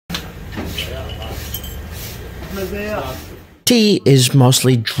Tea is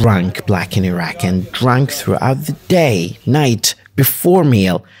mostly drunk black in Iraq and drunk throughout the day, night, before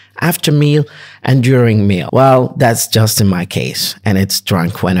meal, after meal, and during meal. Well, that's just in my case, and it's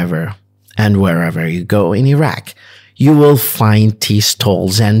drunk whenever and wherever you go in Iraq. You will find tea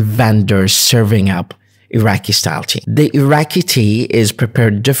stalls and vendors serving up Iraqi-style tea. The Iraqi tea is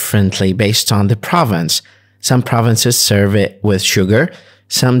prepared differently based on the province. Some provinces serve it with sugar,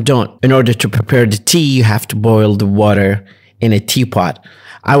 some don't. In order to prepare the tea, you have to boil the water in a teapot.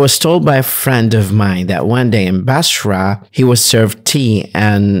 I was told by a friend of mine that one day in Basra, he was served tea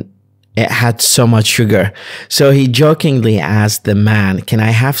and it had so much sugar. So he jokingly asked the man, "Can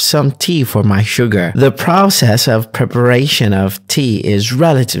I have some tea for my sugar?" The process of preparation of tea is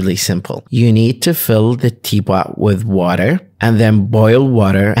relatively simple. You need to fill the teapot with water and then boil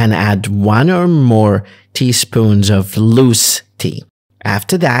water and add 1 or more teaspoons of loose tea.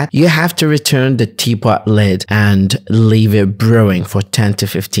 After that, you have to return the teapot lid and leave it brewing for 10 to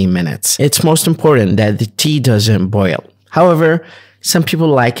 15 minutes. It's most important that the tea doesn't boil. However, some people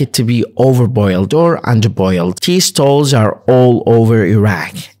like it to be overboiled or underboiled. Tea stalls are all over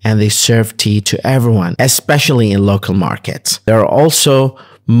Iraq and they serve tea to everyone, especially in local markets. There are also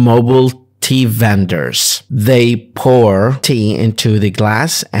mobile tea vendors. They pour tea into the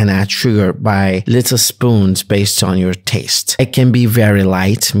glass and add sugar by little spoons based on your taste. It can be very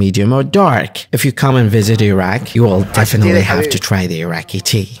light, medium, or dark. If you come and visit Iraq, you will definitely have to try the Iraqi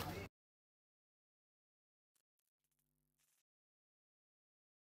tea.